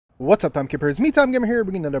What's up, Time Keepers? Me, Time Gamer here,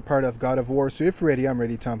 bringing another part of God of War. So if you're ready, I'm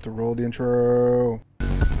ready. Time to roll the intro.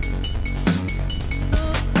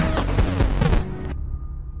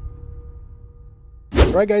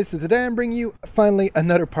 Alright guys, so today I'm bringing you finally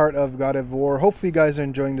another part of God of War. Hopefully you guys are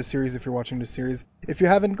enjoying the series if you're watching the series. If you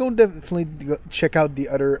haven't, go definitely check out the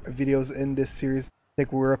other videos in this series. I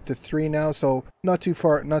think we're up to 3 now, so not too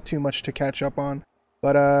much to catch up on.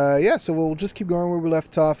 But yeah, so we'll just keep going where we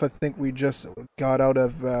left off. I think we just got out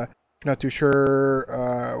of, not too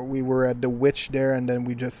sure, we were at the witch there, and then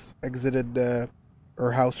we just exited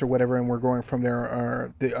her house or whatever, and we're going from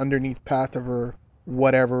there, the underneath path of her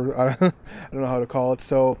whatever. I don't know how to call it.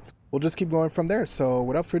 So we'll just keep going from there. So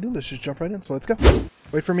without further ado, let's just jump right in. So let's go.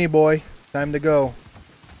 Wait for me, boy. Time to go.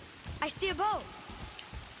 I see a boat.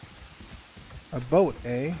 A boat,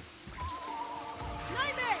 eh?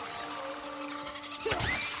 Nightmare!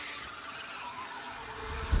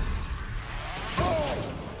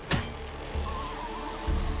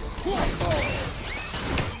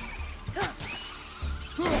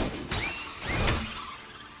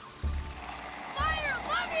 Fire!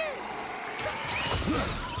 Mommy!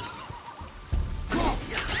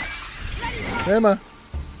 Emma.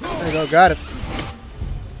 There you go. Got it.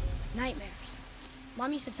 Nightmares.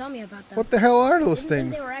 Mom used to tell me about them. What the hell are those Didn't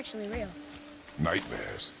things? think they were actually real.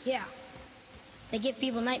 Nightmares. Yeah. They give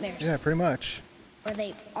people nightmares. Yeah, pretty much. Or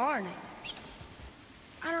they are nightmares.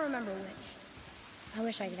 I don't remember which. I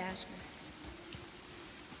wish I could ask her.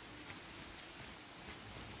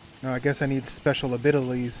 Now I guess I need special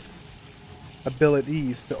abilities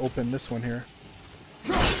to open this one here.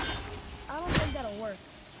 I don't think that'll work.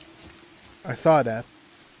 I saw that.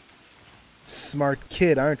 Smart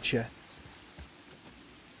kid, aren't you?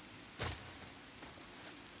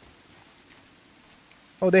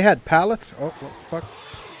 Oh, they had pallets? Oh, well, fuck.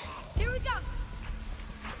 Here we go!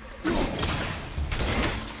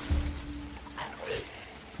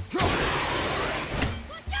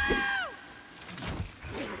 Watch out!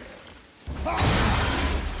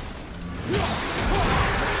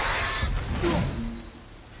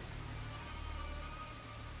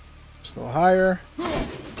 Just a little higher.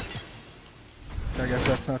 I guess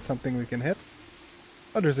that's not something we can hit.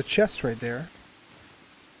 Oh, there's a chest right there.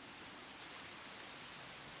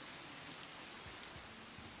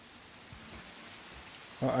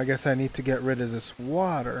 Well, I guess I need to get rid of this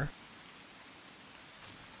water.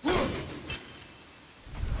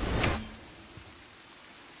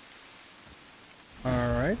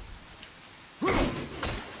 Alright.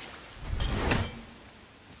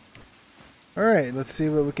 Alright, let's see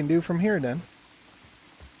what we can do from here then.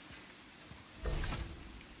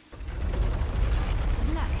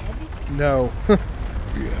 Isn't that heavy? No.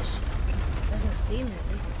 Yes. Doesn't seem heavy.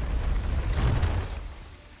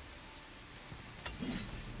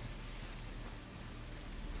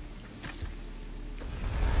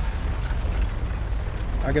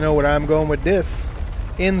 I can know where I'm going with this.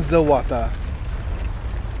 In the water.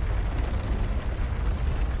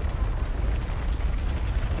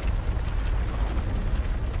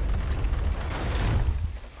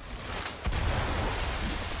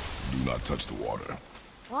 Do not touch the water.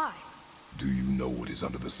 Why? Do you know what is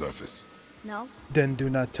under the surface? No. Then do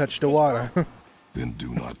not touch the water. Then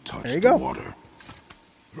do not touch There you the go. water.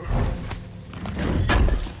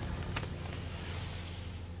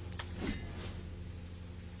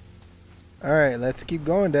 Alright, let's keep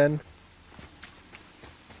going then.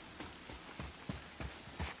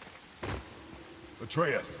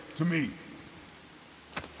 Atreus, to me.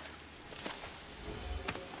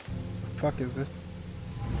 Fuck is this?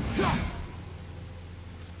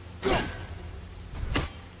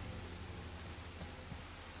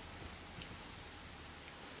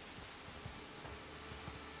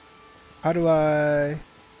 How do I...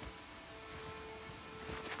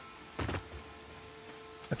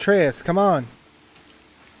 Atreus, come on.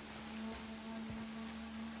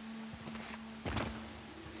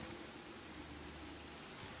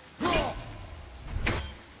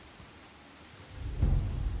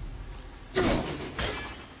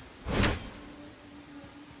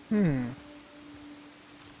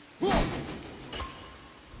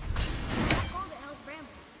 Called it Hell's Bramble.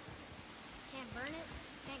 Can't burn it,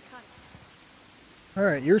 can't cut it.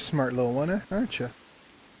 Alright, you're a smart little one, aren't you?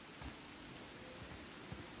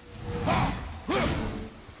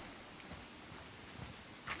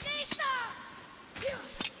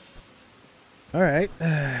 Alright.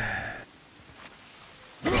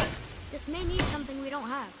 This may need something we don't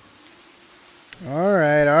have.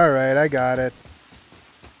 Alright, I got it.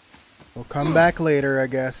 We'll come back later, I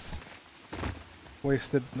guess.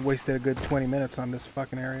 Wasted a good 20 minutes on this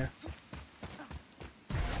fucking area.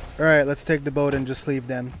 Alright, let's take the boat and just leave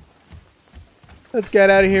then. Let's get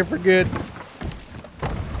out of here for good.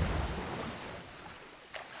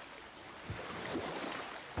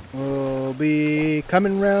 We'll be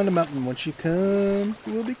coming round the mountain when she comes.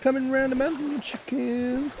 We'll be coming round the mountain when she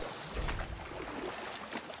comes.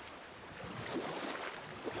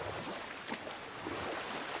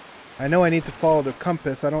 I know I need to follow the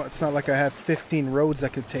compass. It's not like I have 15 roads I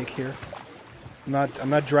could take here. I'm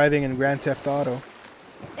not driving in Grand Theft Auto.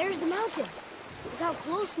 There's the mountain. Look how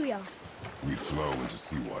close we are. We flow into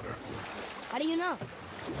seawater. How do you know?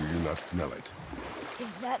 Do you not smell it?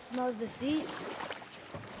 If that smells the sea,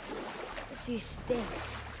 the sea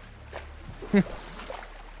stinks.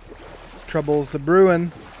 Trouble's a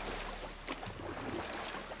brewing.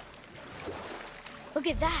 Look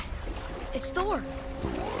at that. It's Thor. Thor,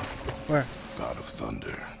 Where? god of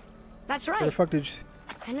thunder. That's Where the right. fuck did you...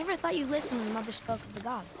 I never thought you listened when Mother spoke of the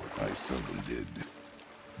gods. I seldom did.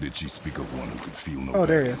 Did she speak of one who could feel no Oh,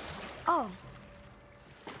 there he pain? is. Oh.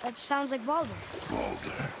 That sounds like Baldur.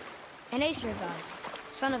 Baldur. An Aesir god,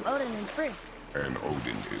 son of Odin and Frigg. And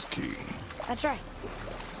Odin is king. That's right.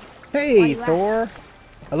 Hey, Why you Thor.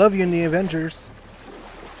 I love you in the Avengers.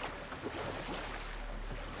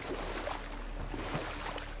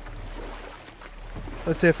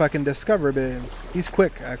 Let's see if I can discover a bit of him. He's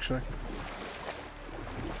quick, actually.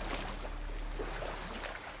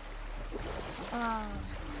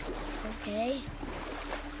 Okay.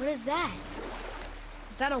 What is that?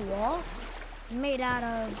 Is that a wall? Made out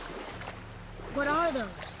of... What are those?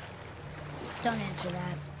 Don't answer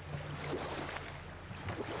that.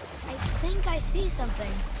 I think I see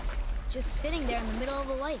something. Just sitting there in the middle of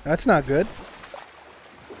a lake. That's not good.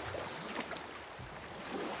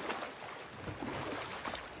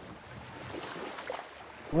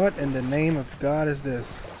 What in the name of God is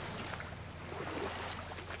this?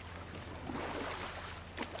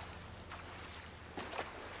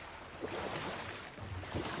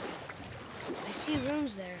 I see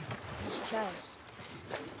runes there. In this chest.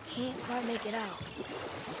 Can't quite make it out.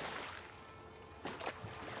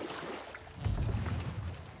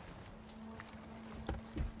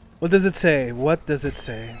 What does it say? What does it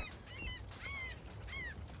say?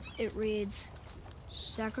 It reads,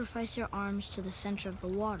 sacrifice your arms to the center of the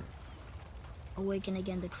water. Awaken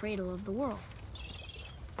again the cradle of the world.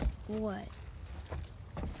 What?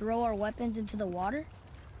 Throw our weapons into the water?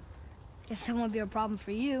 Guess that won't be a problem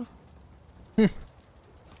for you.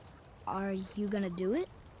 Are you gonna do it?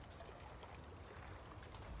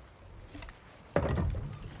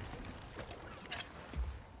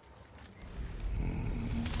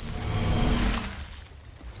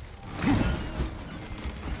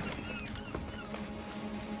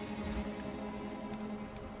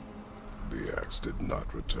 The axe did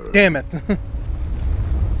not return. Damn it.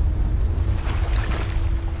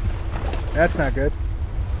 That's not good.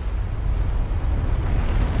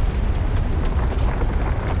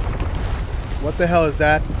 What the hell is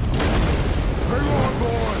that? Hang on,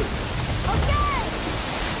 boy!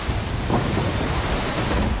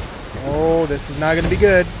 Oh, this is not going to be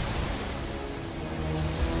good.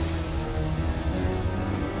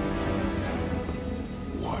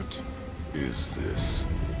 What is this?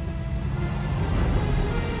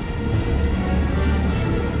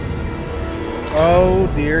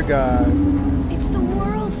 Oh, dear God. It's the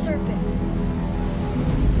world serpent.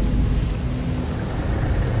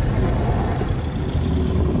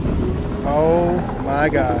 Oh, my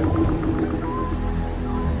God.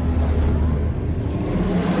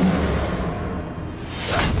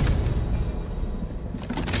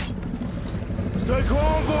 Stay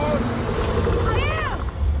calm, boy! I am!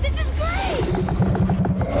 This is great!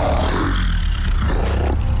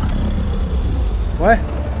 What?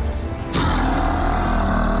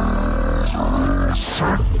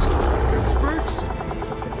 It speaks?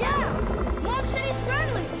 Yeah! Mom said he's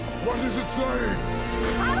friendly! What is it saying?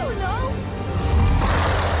 I don't know!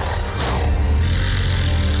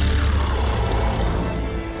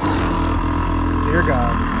 Dear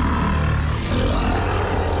God.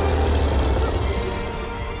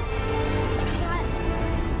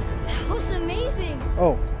 That was amazing!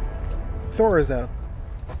 Oh. Thor is out.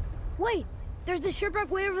 Wait, there's a shipwreck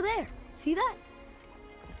way over there. See that?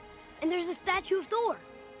 And there's a statue of Thor.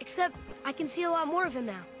 Except I can see a lot more of him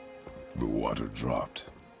now. The water dropped,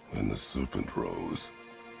 and the serpent rose.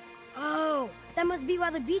 Oh, that must be why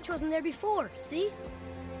the beach wasn't there before, see?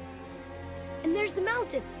 And there's the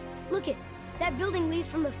mountain. Look it, that building leads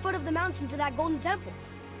from the foot of the mountain to that golden temple.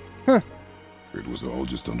 It was all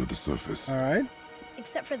just under the surface. All right.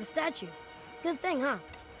 Except for the statue. Good thing, huh?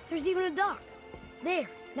 There's even a dock. There,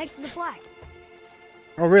 next to the flag.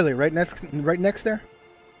 Oh, really? Right next there?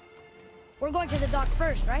 We're going to the dock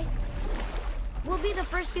first, right? We'll be the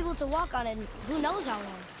first people to walk on it in who knows how long.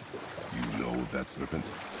 You know of that serpent?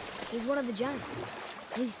 He's one of the giants.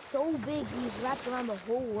 He's so big he's wrapped around the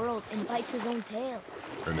whole world and bites his own tail.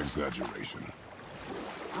 An exaggeration.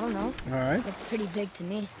 I don't know. Alright. Looks pretty big to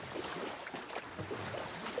me.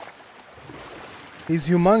 He's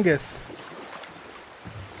humongous.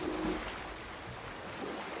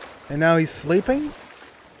 And now he's sleeping?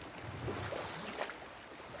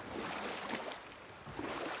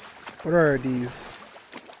 What are these?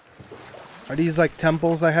 Are these like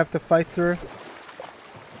temples I have to fight through?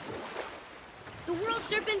 The world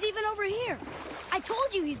serpent's even over here. I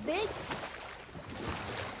told you he's big.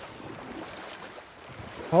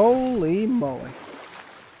 Holy moly.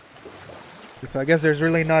 So I guess there's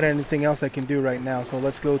really not anything else I can do right now. So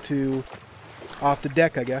let's go to off the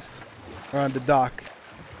deck, I guess. Or on the dock.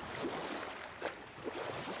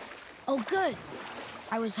 Oh, good.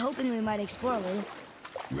 I was hoping we might explore a little.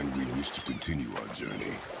 When we wish to continue our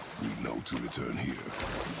journey, we know to return here.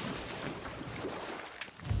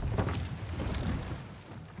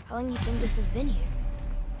 How long do you think this has been here?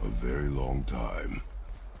 A very long time.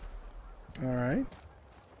 Alright.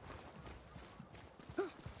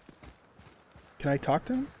 Can I talk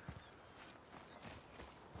to him?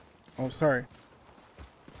 Oh, sorry.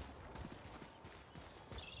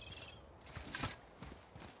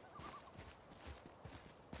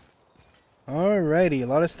 Alrighty, a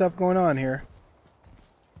lot of stuff going on here.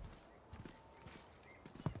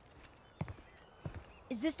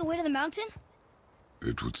 Is this the way to the mountain?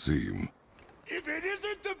 It would seem. If it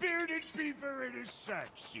isn't the bearded beaver, it is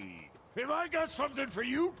Satseed. Have I got something for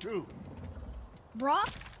you too? Brock?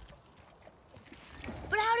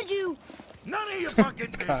 But how did you... None of your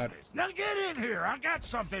fucking God. business. Now get in here. I got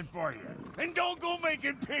something for you. And don't go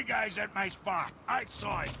making pig eyes at my spot. I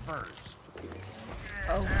saw it first.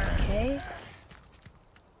 Okay.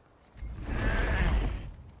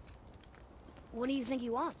 What do you think he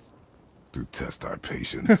wants? To test our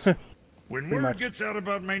patience. When Pretty word much. gets out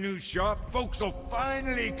about my new shop, folks will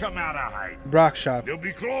finally come out of hiding. Brock shop. They'll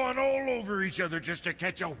be clawing all over each other just to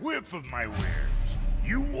catch a whiff of my wares.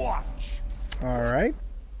 You watch. Alright.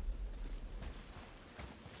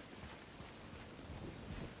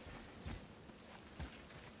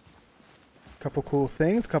 Couple cool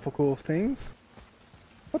things.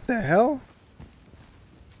 What the hell?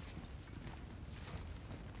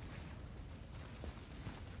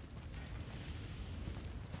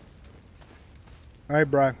 Alright,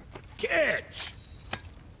 Brock. Catch!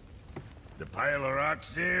 The pile of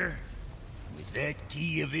rocks there? With that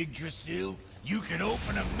key of Yggdrasil, you can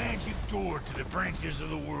open a magic door to the branches of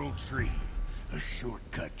the World Tree. A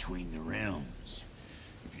shortcut between the realms.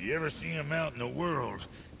 If you ever see him out in the world,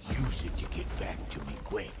 use it to get back to me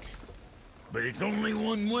quick. But it's only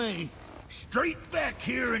one way. Straight back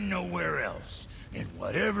here and nowhere else. And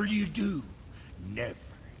whatever you do, never,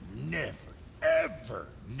 ever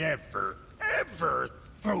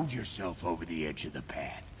throw yourself over the edge of the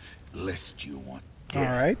path. Lest you want death.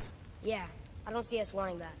 Alright. Yeah, I don't see us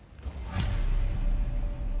wanting that.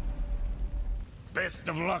 Best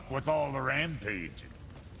of luck with all the rampaging.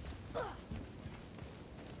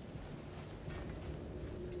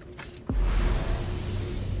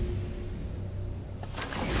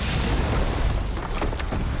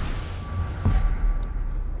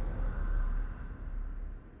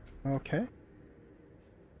 Okay.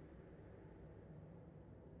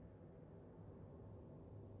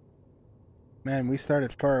 Man, we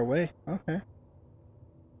started far away. Okay.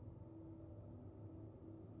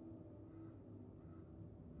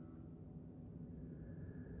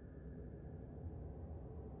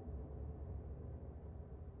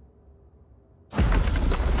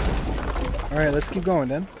 Alright, let's keep going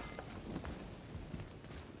then.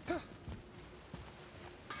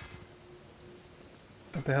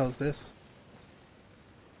 What the hell is this?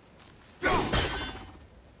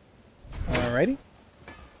 Alrighty.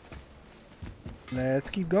 Let's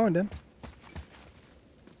keep going then.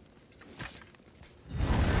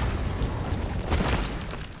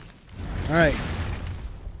 Alright.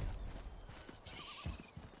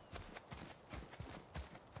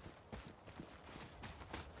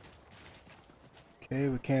 Okay,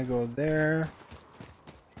 we can't go there.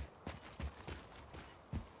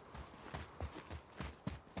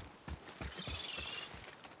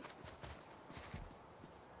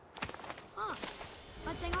 Ah,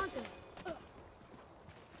 let's hang on to it.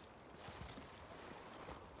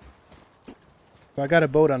 So I got a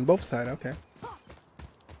boat on both sides, okay.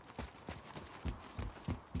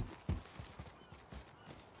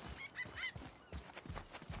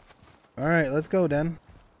 Alright, let's go then.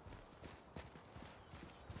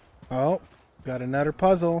 Oh, got another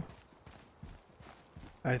puzzle.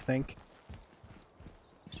 I think.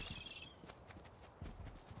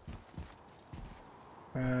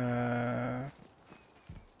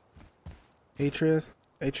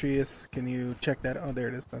 Atreus, can you check that? Oh, there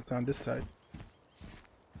it is. That's on this side.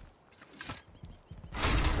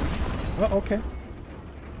 Oh, okay.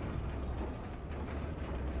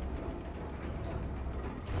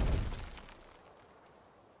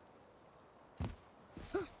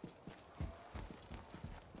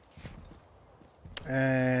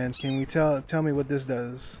 And can we tell me what this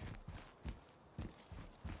does?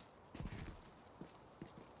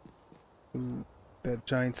 Ooh, that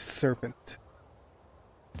giant serpent.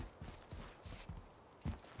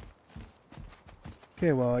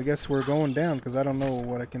 Okay, well, I guess we're going down because I don't know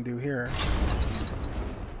what I can do here.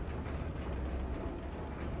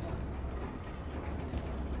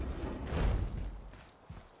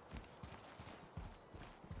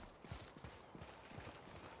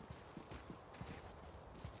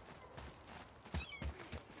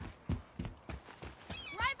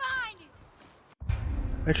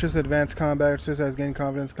 Extras advanced combat. Extras has gained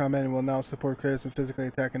confidence combat and will now support critics and physically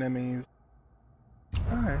attacking enemies.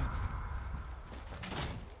 Alright.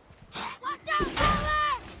 Watch out,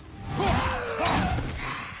 Tyler!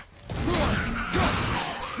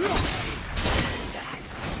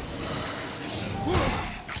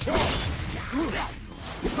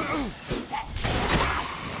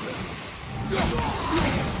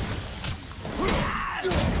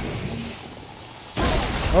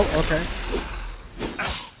 Oh, okay.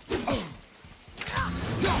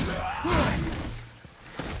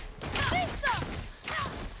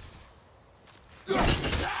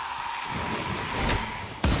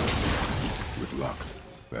 With luck,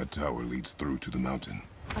 that tower leads through to the mountain.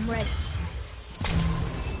 I'm ready.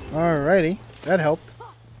 Alrighty. That helped.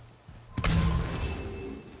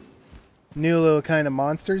 New little kind of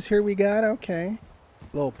monsters here we got. Okay.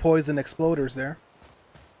 Little poison exploders there.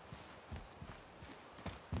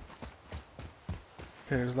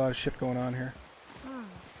 Okay, there's a lot of shit going on here.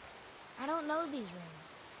 I don't know these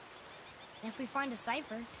rings. And if we find a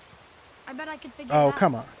cipher, I bet I could figure it out. Oh,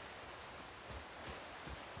 come on.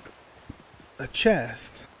 A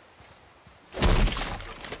chest.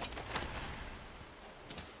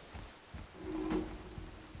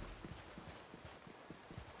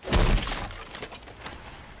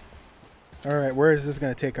 Alright, where is this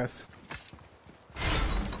going to take us?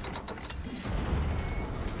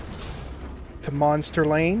 To Monster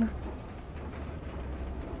Lane?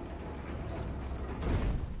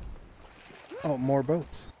 Oh, more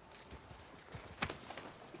boats.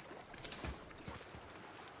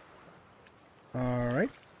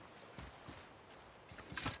 Alright.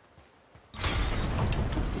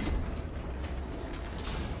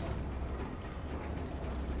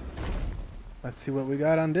 Let's see what we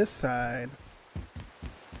got on this side.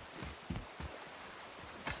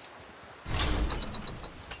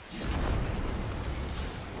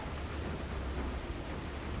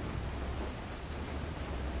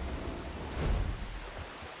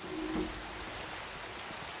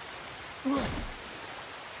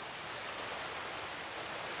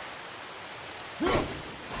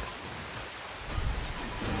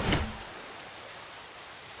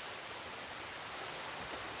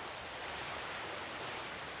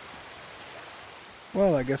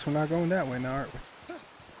 Well, I guess we're not going that way now, aren't we?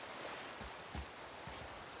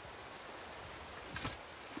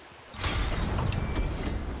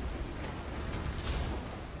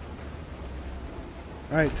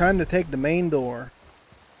 Alright, time to take the main door.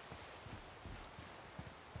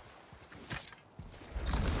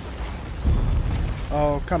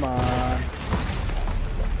 Oh, come on.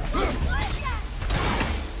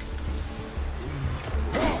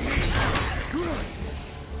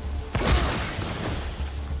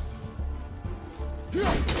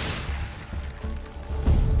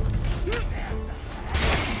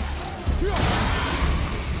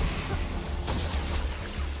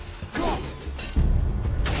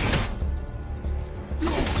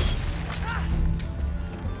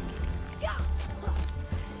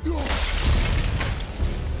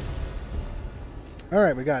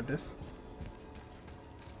 Alright, we got this.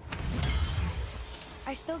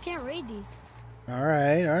 I still can't read these.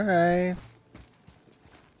 Alright, alright.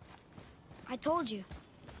 I told you.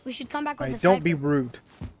 We should come back with a Alright, don't be cipher. rude.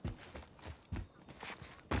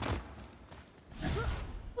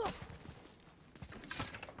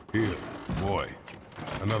 Here, boy.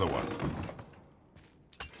 Another one.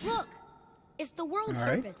 Look! It's the world All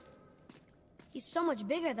right. serpent. He's so much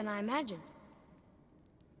bigger than I imagined.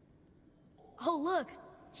 Oh, look!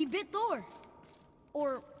 He bit Thor!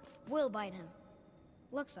 Or will bite him.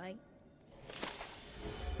 Looks like.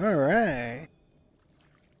 Alright.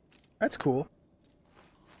 That's cool.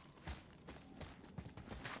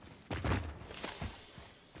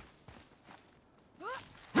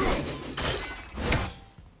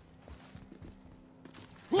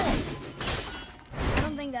 I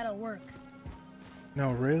don't think that'll work.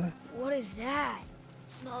 No, really? What is that? It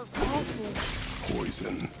smells awful.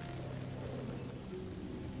 Poison.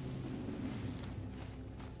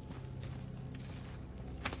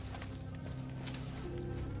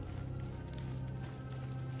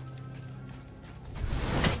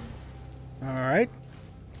 Alright.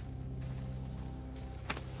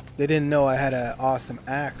 They didn't know I had an awesome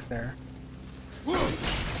axe there.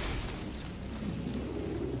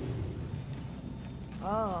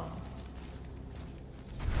 Oh.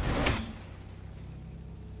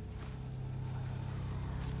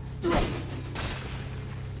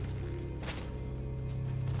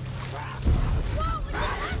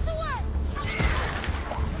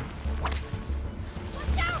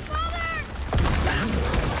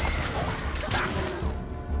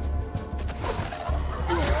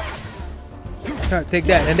 Take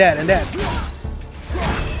that and that and that.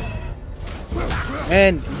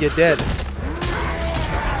 And you're dead.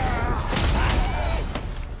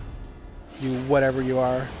 You whatever you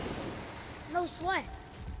are. No sweat.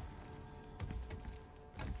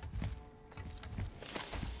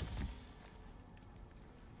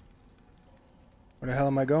 Where the hell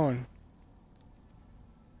am I going?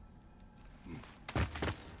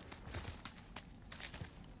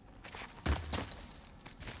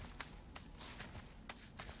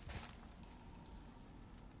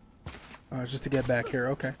 Oh, just to get back here,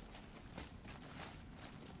 okay.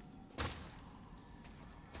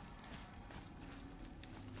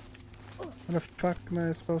 What the fuck am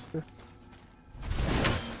I supposed to...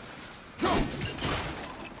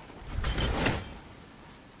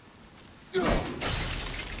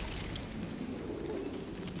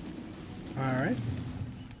 Alright.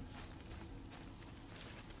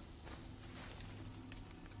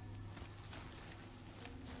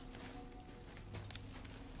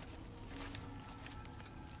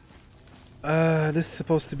 This is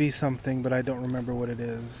supposed to be something, but I don't remember what it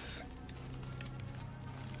is.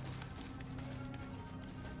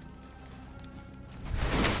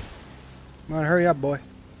 Come on, hurry up, boy.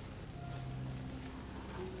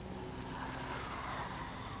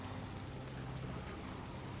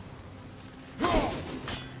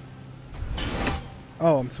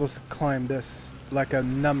 Oh, I'm supposed to climb this like a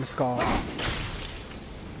numbskull.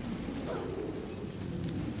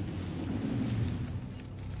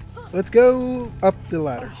 Let's go up the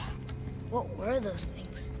ladder. What were those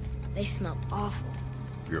things? They smelled awful.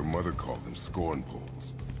 Your mother called them scorn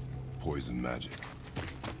poles. Poison magic.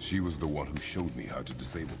 She was the one who showed me how to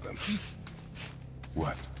disable them.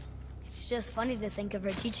 What? It's just funny to think of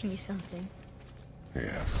her teaching you something.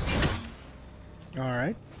 Yes.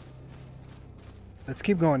 Alright. Let's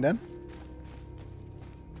keep going then.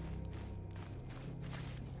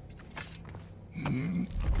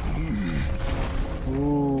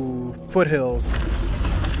 Ooh, foothills.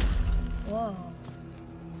 Whoa.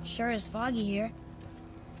 Sure is foggy here.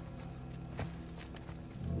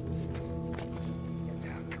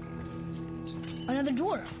 Another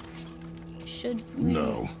door. Should we...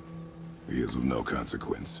 No. He is of no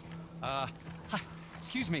consequence. Hi.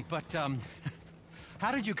 Excuse me, but,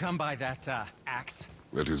 how did you come by that, axe?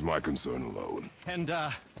 That is my concern alone. And,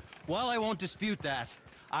 while I won't dispute that,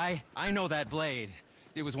 I know that blade.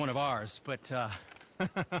 It was one of ours, but,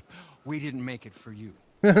 we didn't make it for you.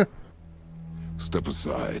 Step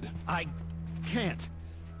aside. I can't.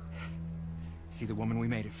 See, the woman we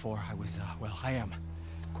made it for, I was, well, I am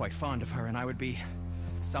quite fond of her, and I would be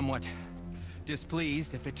somewhat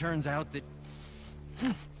displeased if it turns out that...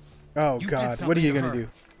 Oh You God, did what are you something to gonna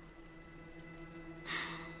her.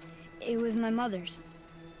 do? It was my mother's.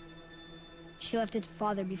 She left its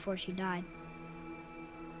father before she died.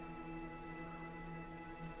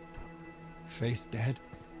 Face dead?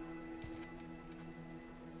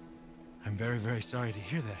 I'm very, very sorry to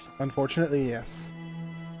hear that. Unfortunately, yes.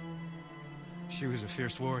 She was a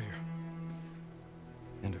fierce warrior.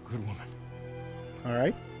 And a good woman.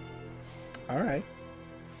 Alright. Alright.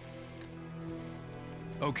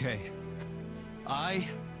 Okay. I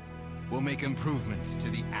will make improvements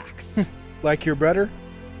to the axe. Like your brother?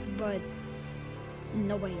 But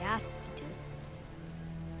nobody asked you to.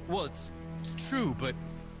 Well, it's true, but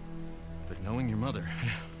knowing your mother,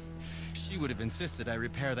 she would have insisted I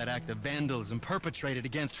repair that act of vandalism perpetrated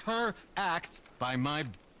against her axe by my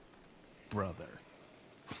brother.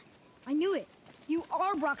 I knew it. You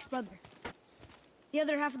are Brock's brother. The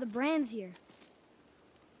other half of the brand's here.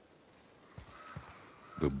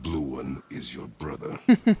 The blue one is your brother.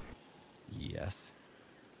 Yes.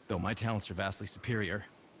 Though my talents are vastly superior.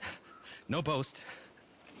 No boast.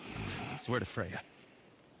 I swear to Freya.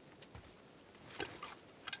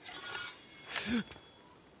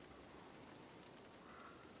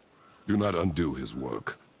 Do not undo his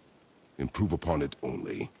work. Improve upon it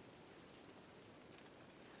only.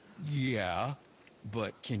 Yeah,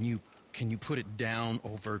 but can you put it down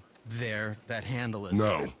over there? That handle is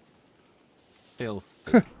No.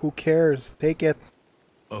 filthy. Who cares? Take it.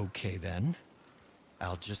 Okay then. I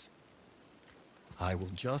will just.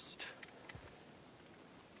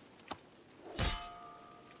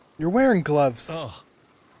 You're wearing gloves. Oh.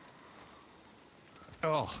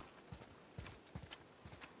 Oh.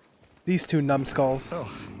 These two numbskulls.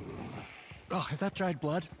 Oh. Oh, is that dried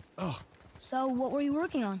blood? Oh. So, what were you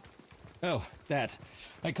working on? Oh, that.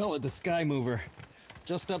 I call it the Sky Mover.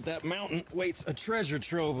 Just up that mountain waits a treasure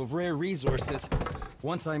trove of rare resources.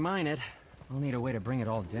 Once I mine it, I'll need a way to bring it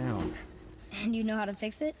all down. And you know how to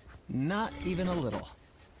fix it? Not even a little.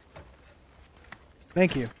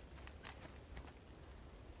 Thank you.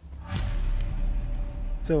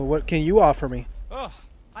 So, what can you offer me? Oh,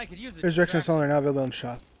 I could use it. Resurrection Solar now available in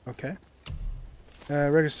shop. Okay.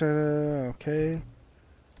 Register. Okay.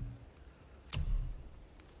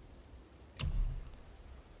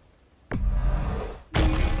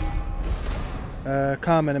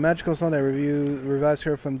 Common. A magical stone that revives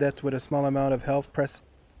her from death with a small amount of health. Press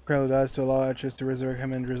Colonel dies to allow archers to resurrect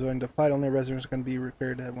him and resorting the fight. Only resurrection can be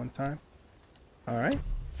repaired at one time. Alright.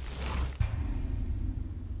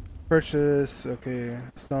 Purchase. Okay.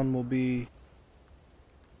 Stone will be.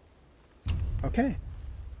 Okay.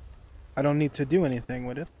 I don't need to do anything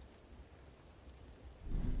with it.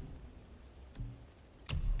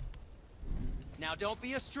 Now don't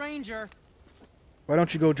be a stranger. Why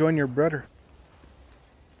don't you go join your brother?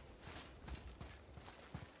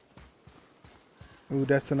 Ooh,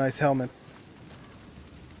 that's a nice helmet.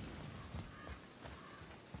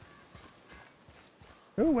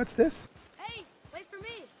 Ooh, what's this? Hey, wait for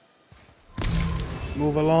me.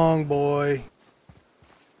 Move along, boy.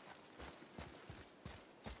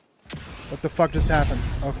 What the fuck just happened?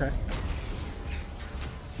 Okay.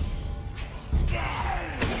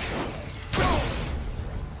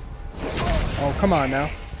 Oh, come on now.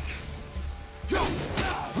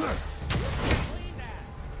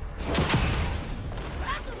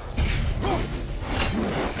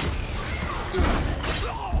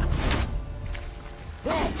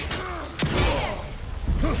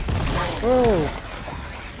 Oh.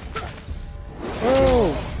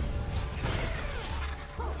 Oh.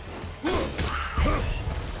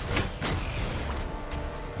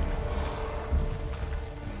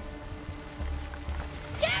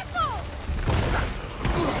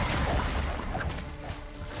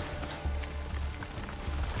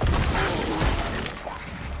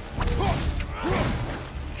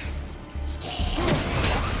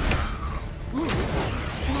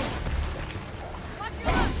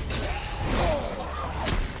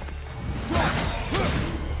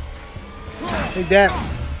 Take that.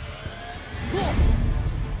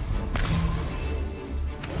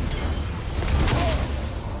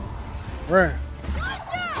 Where?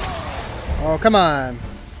 Oh, come on.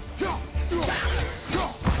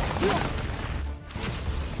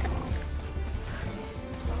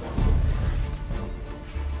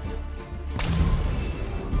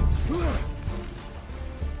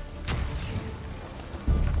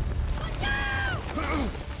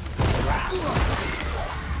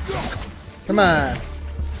 Come on.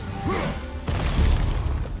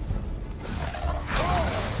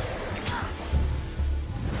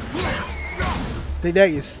 Take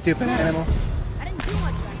that, you stupid animal. I didn't do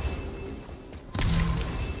much back there.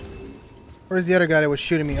 Where's the other guy that was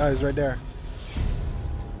shooting me? Oh, he's right there.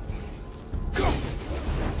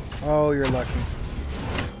 Oh, you're lucky.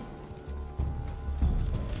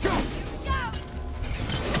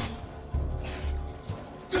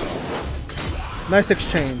 Nice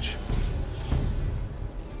exchange.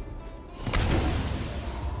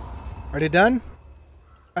 Are they done?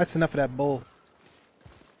 That's enough of that bull.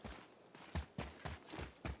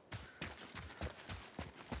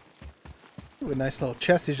 Ooh, a nice little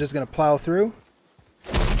chest he's just gonna plow through.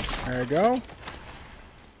 There we go.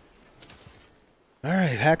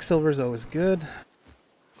 Alright, hack silver is always good.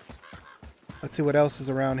 Let's see what else is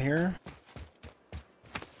around here.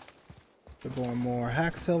 We're going more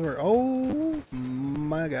hack silver. Oh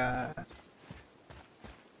my god.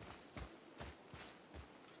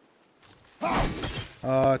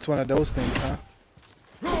 Oh, it's one of those things, huh?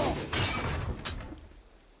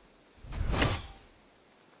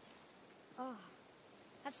 Oh,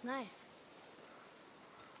 that's nice.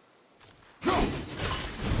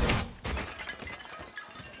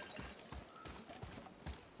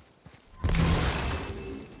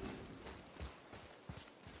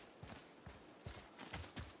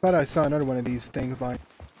 Thought I saw another one of these things lying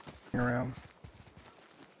around.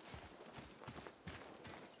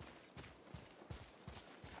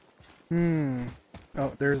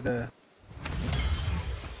 Oh, there's the...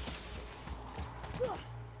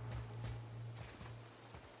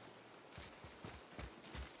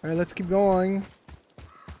 Alright, let's keep going.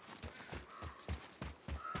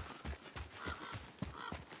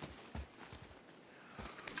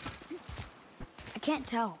 I can't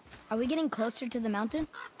tell. Are we getting closer to the mountain?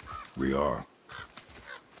 We are.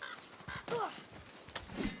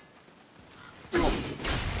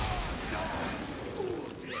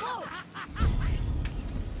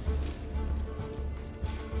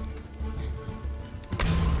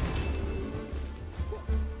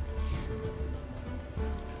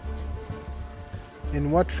 In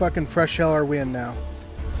what fucking fresh hell are we in now?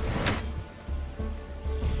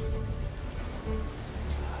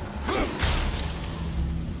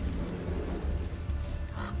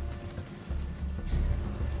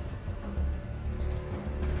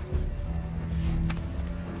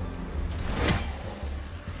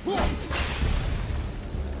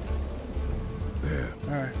 There.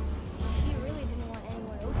 Alright. He really didn't want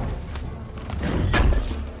anyone over.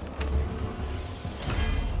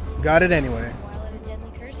 Got it anyway. While at a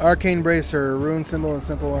deadly curse. Arcane Bracer, Rune Symbol, and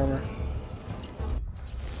Simple Armor.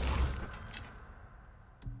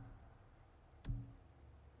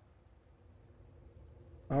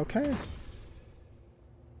 Okay.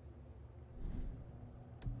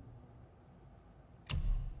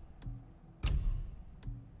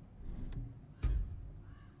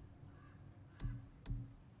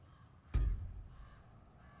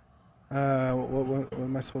 What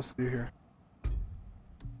am I supposed to do here?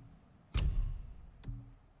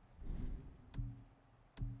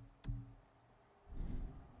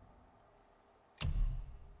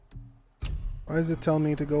 Why does it tell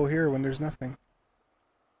me to go here when there's nothing?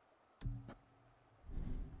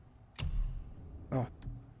 Oh.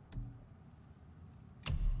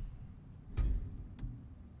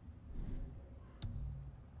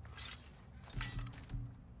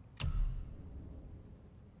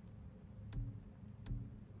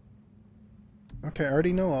 Okay, I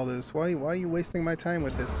already know all this. Why are you wasting my time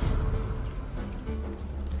with this?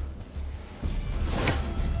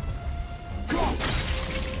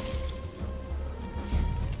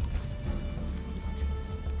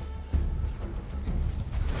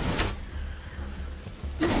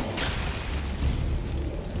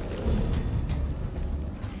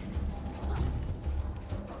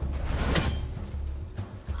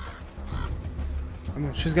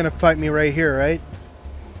 She's gonna fight me right here, right?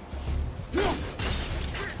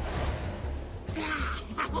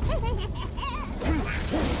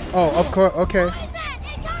 Oh, of course. Okay.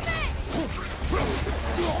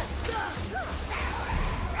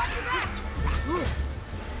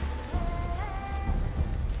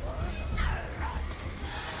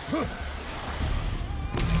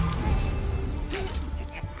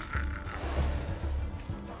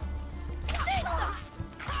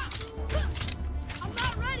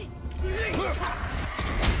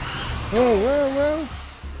 Whoa, whoa, whoa.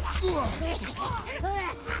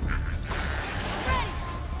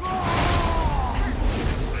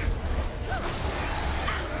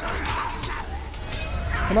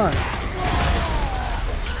 Come on.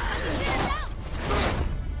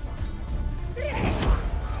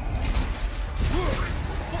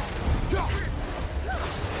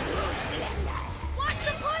 Watch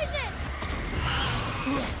the poison!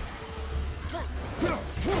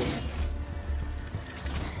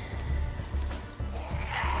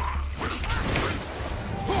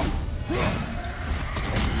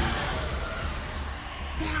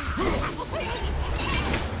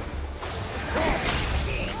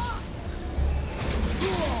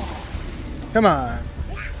 Come on.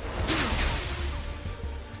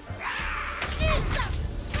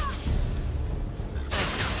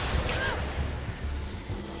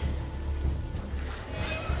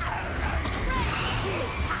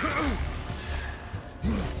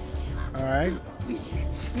 All right.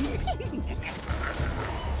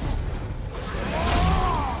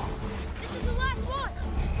 This is the last one!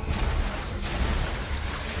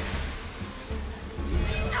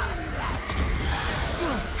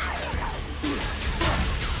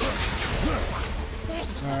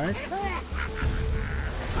 All right.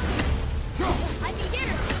 I can get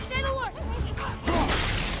her! Stay the work!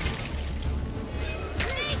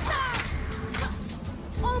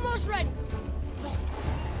 Almost ready!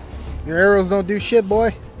 Your arrows don't do shit,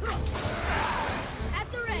 boy.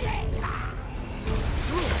 At the ready!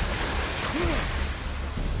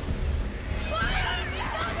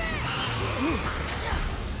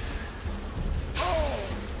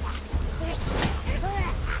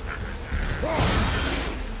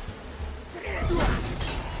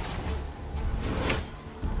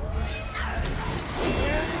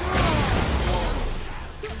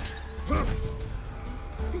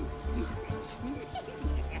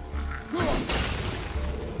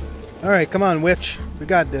 Alright, come on, witch. We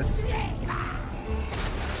got this.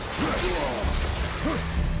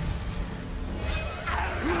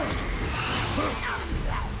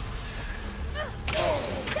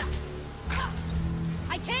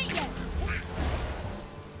 I can't yet.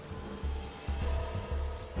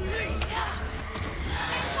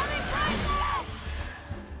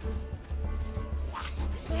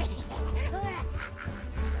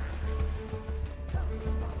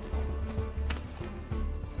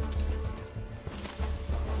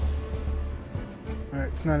 Alright,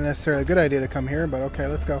 it's not necessarily a good idea to come here, but okay,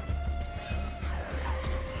 let's go.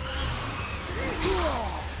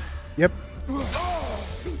 Yep.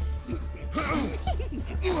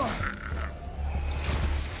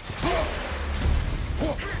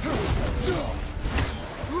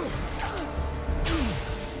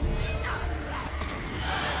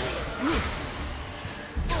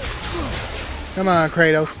 Come on,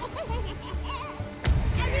 Kratos.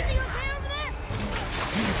 Everything okay over there?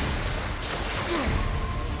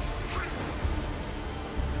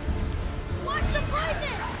 Watch the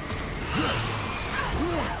poison!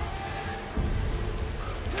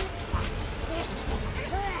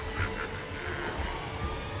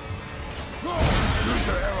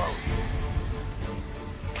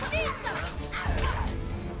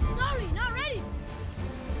 Sorry, not ready.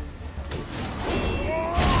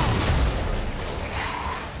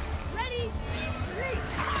 Ready?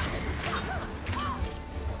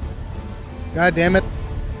 God damn it.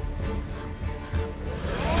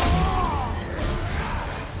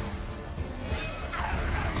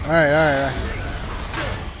 Alright, alright, alright.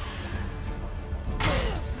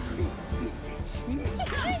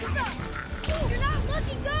 You're not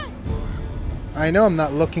looking good. I know I'm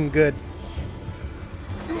not looking good.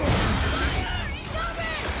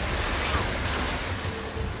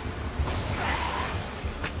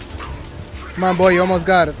 Come on, boy, you almost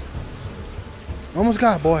got it. Almost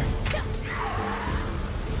got it, boy.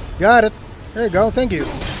 Got it. There you go, thank you.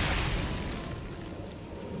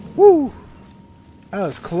 Woo! That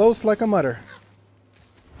was close like a mutter.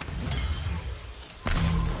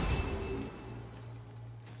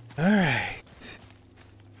 Alright.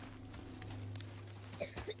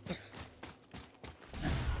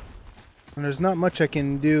 And there's not much I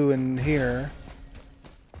can do in here.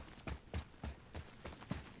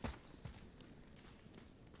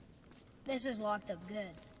 This is locked up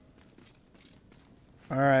good.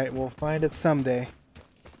 Alright, we'll find it someday.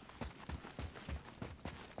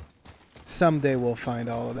 Someday we'll find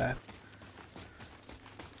all of that.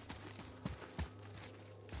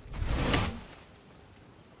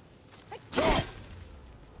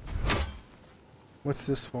 What's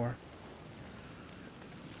this for?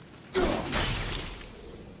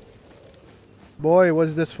 Boy,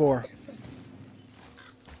 what's this for?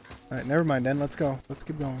 Alright, never mind then. Let's go. Let's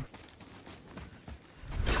keep going.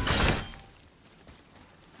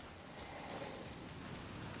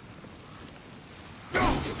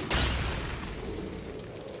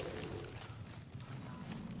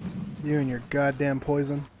 You and your goddamn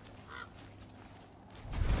poison.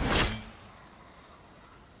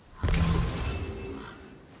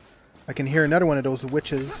 I can hear another one of those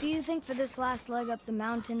witches. Do you think for this last leg up the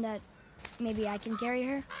mountain that maybe I can carry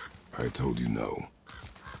her? I told you no.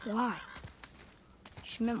 Why?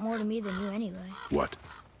 She meant more to me than you anyway. What?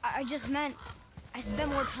 I just meant I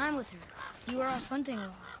spent more time with her. You were off hunting a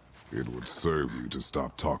lot. It would serve you to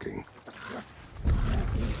stop talking.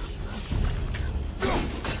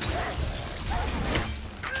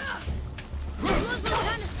 Gloves are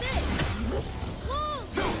kind of sick.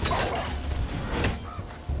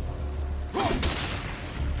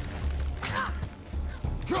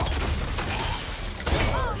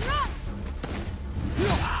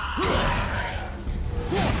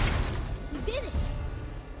 We did it.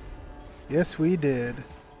 Yes, we did.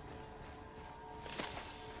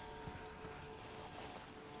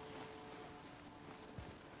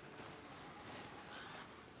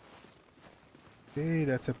 Okay,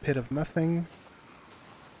 that's a pit of nothing.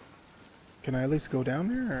 Can I at least go down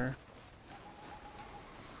there, or?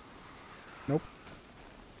 Nope.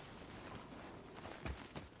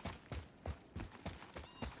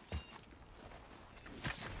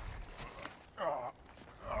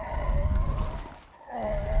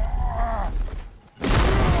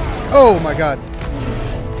 Oh my god.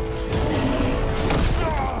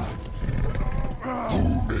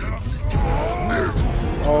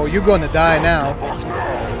 Oh, you're gonna die now.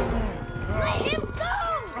 Let him go.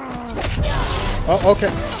 Oh,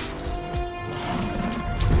 okay.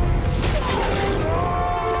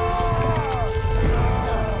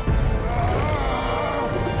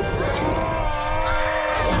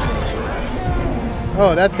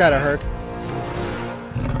 Oh, that's gotta hurt.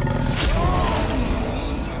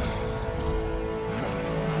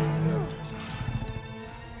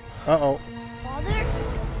 Uh-oh. Father?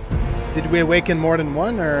 Did we awaken more than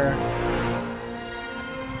one, or...?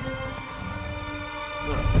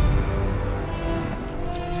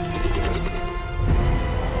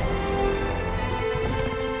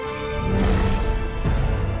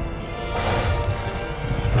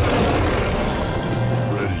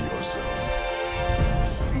 Ready yourself.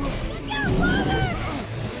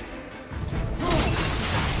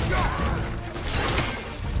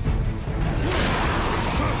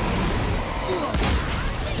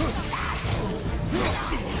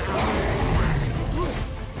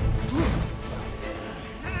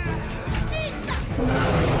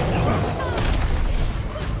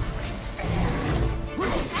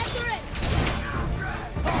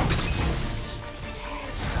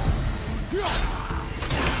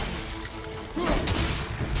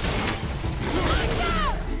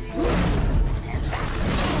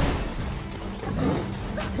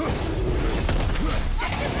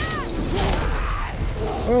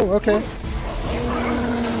 Oh, okay.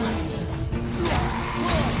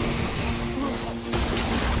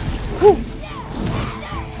 Whew.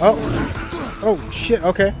 Oh. Oh, shit,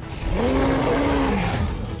 okay.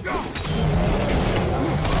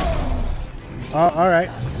 Alright.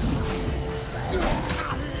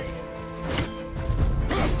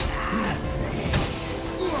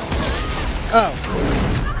 Oh.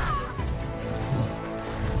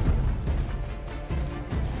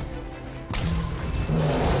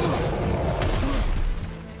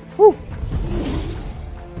 Whew.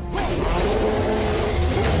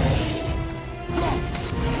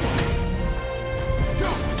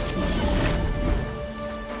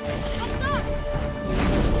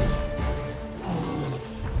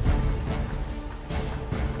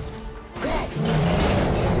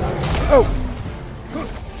 Oh.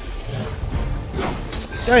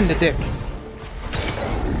 Right in the dick.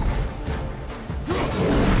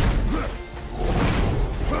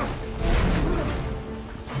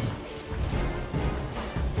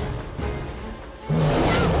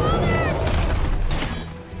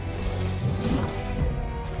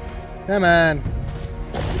 Come on.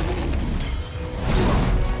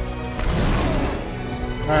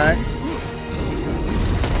 Alright.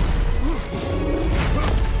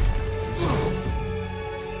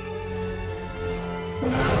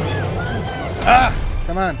 Ah!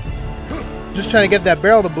 Come on. Just trying to get that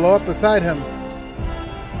barrel to blow up beside him.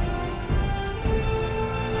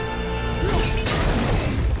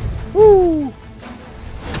 Woo!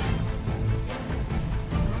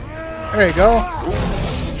 There you go.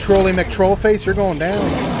 Trolly McTrollface, you're going down.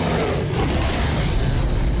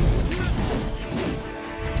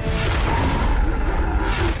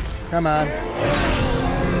 Come on.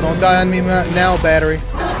 Don't die on me now, battery.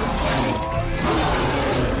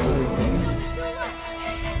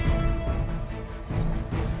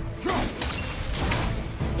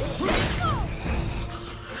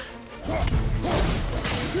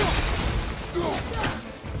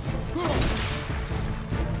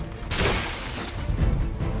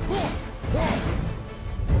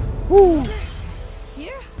 Woo!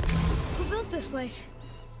 Here? Who built this place?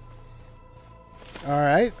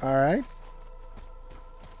 Alright, alright.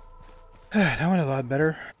 That went a lot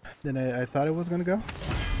better than I thought it was going to go.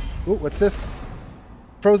 Ooh, what's this?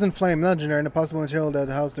 Frozen flame, legendary, and a possible material that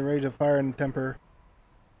houses the rage of fire and temper.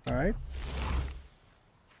 Alright.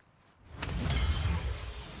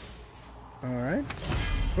 Alright.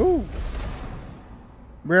 Ooh!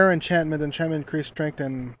 Rare enchantment, increased strength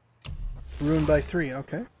and ruined by 3,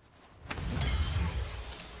 okay.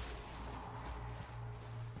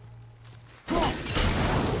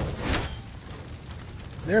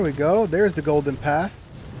 There we go. There's the golden path.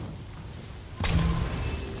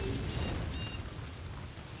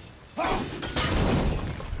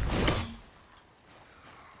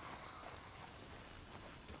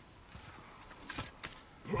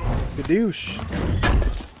 Gadoosh.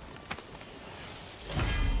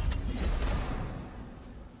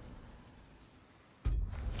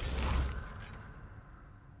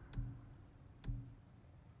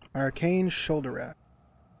 Arcane shoulder wrap.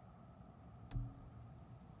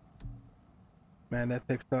 Man, that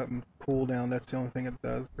takes up cooldown. That's the only thing it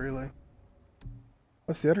does, really.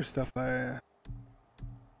 What's the other stuff I...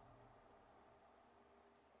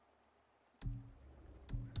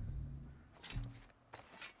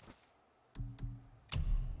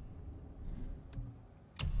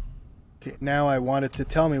 Okay, now I want it to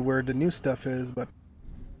tell me where the new stuff is, but...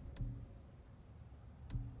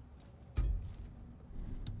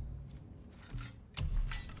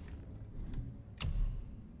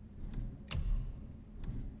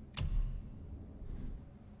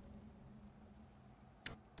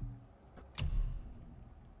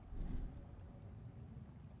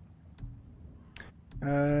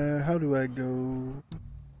 How do I go?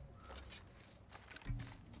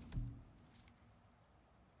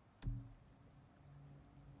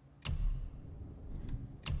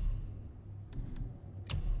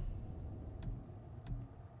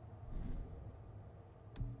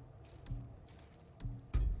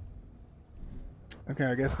 Okay,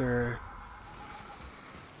 I guess they're...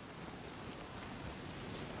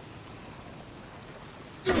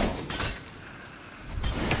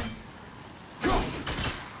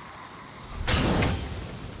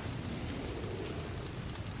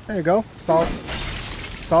 There you go.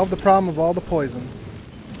 Solve the problem of all the poison.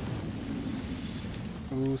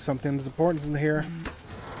 Ooh, something's important in here.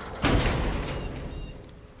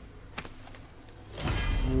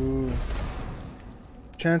 Ooh.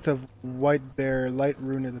 Chance of white bear, light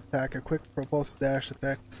runic attack. A quick propulse dash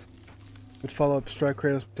effects would follow up strike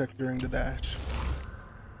Kratos protect during the dash.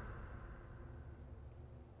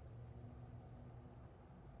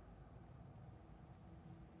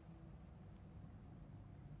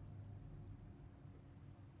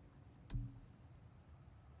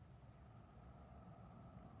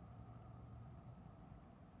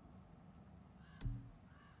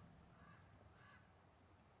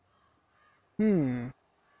 Hmm.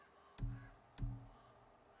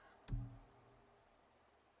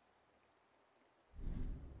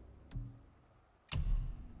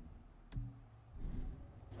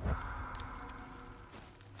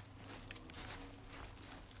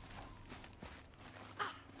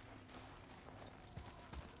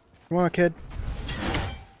 Come on, kid.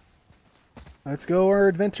 Let's go. Our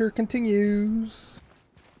adventure continues.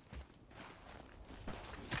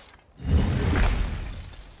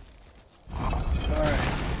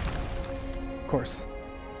 Of course.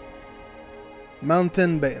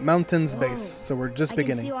 Mountains Whoa. base. So we're just I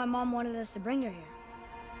beginning. can see why Mom wanted us to bring her here.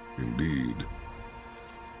 Indeed.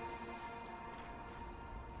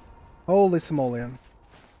 Holy simoleon.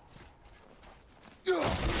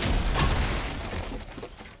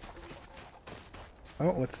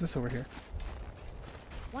 Oh, what's this over here?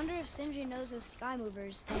 Wonder if Sindri knows his sky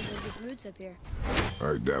movers tend to get roots up here.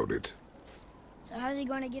 I doubt it. So how's he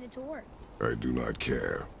going to get it to work? I do not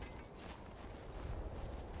care.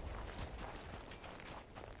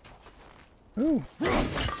 Ooh.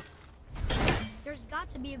 There's got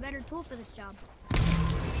to be a better tool for this job.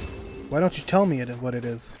 Why don't you tell me what it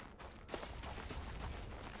is?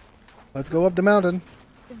 Let's go up the mountain.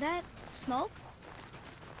 Is that smoke?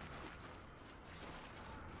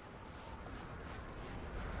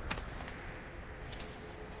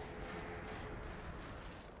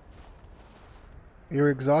 You're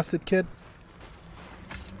exhausted, kid?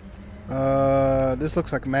 This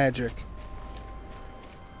looks like magic.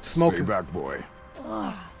 Smoke. Stay back, boy.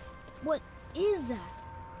 Ugh. What is that?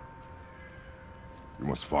 We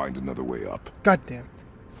must find another way up. Goddamn.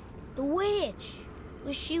 The witch!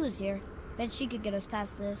 Wish she was here. Bet she could get us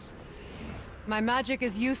past this. My magic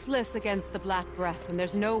is useless against the Black Breath, and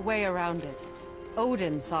there's no way around it.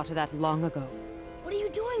 Odin saw to that long ago. What are you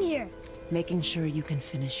doing here? Making sure you can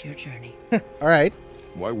finish your journey. Alright.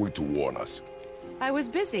 Why wait to warn us? I was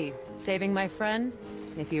busy, saving my friend,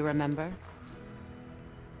 if you remember.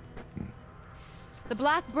 The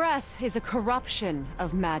Black Breath is a corruption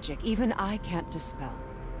of magic even I can't dispel.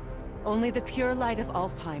 Only the pure light of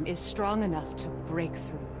Alfheim is strong enough to break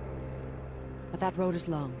through. But that road is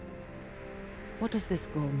long. What does this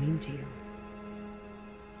goal mean to you?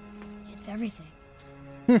 It's everything.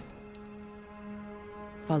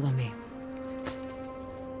 Follow me.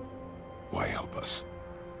 Why help us?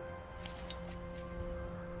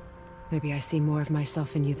 Maybe I see more of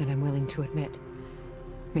myself in you than I'm willing to admit.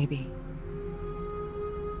 Maybe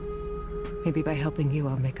by helping you,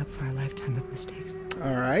 I'll make up for a lifetime of mistakes.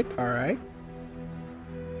 Alright, alright.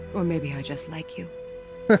 Or maybe I just like you.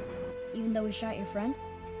 Even though we shot your friend?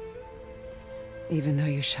 Even though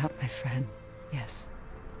you shot my friend, yes.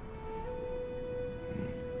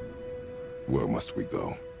 Where must we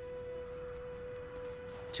go?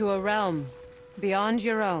 To a realm beyond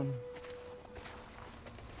your own.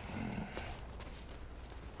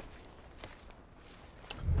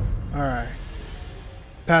 Alright.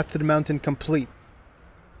 Path to the mountain complete.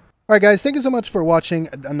 Alright guys, thank you so much for watching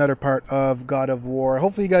another part of God of War.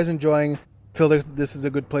 Hopefully you guys are enjoying. Feel like this is a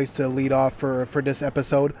good place to lead off for this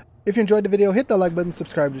episode. If you enjoyed the video, hit the like button,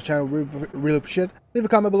 subscribe to the channel. Really appreciate it. Leave a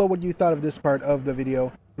comment below what you thought of this part of the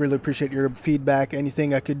video. Really appreciate your feedback.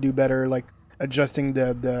 Anything I could do better, like adjusting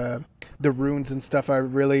the runes and stuff. I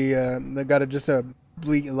really got just a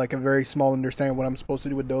very small understanding of what I'm supposed to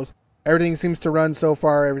do with those. Everything seems to run so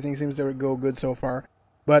far. Everything seems to go good so far.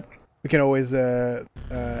 But we can always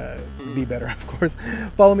be better, of course.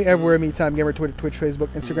 Follow me everywhere, MeTimeGamer, Twitter, Twitch, Facebook,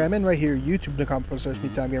 Instagram, and right here,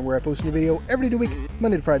 youtube.com/MeTimeGamer, where I post a new video every day of the week,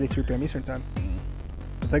 Monday to Friday, 3 p.m. Eastern Time.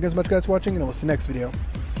 Thank you so much, guys, for watching, and we'll see you next video.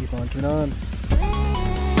 Keep on keeping on.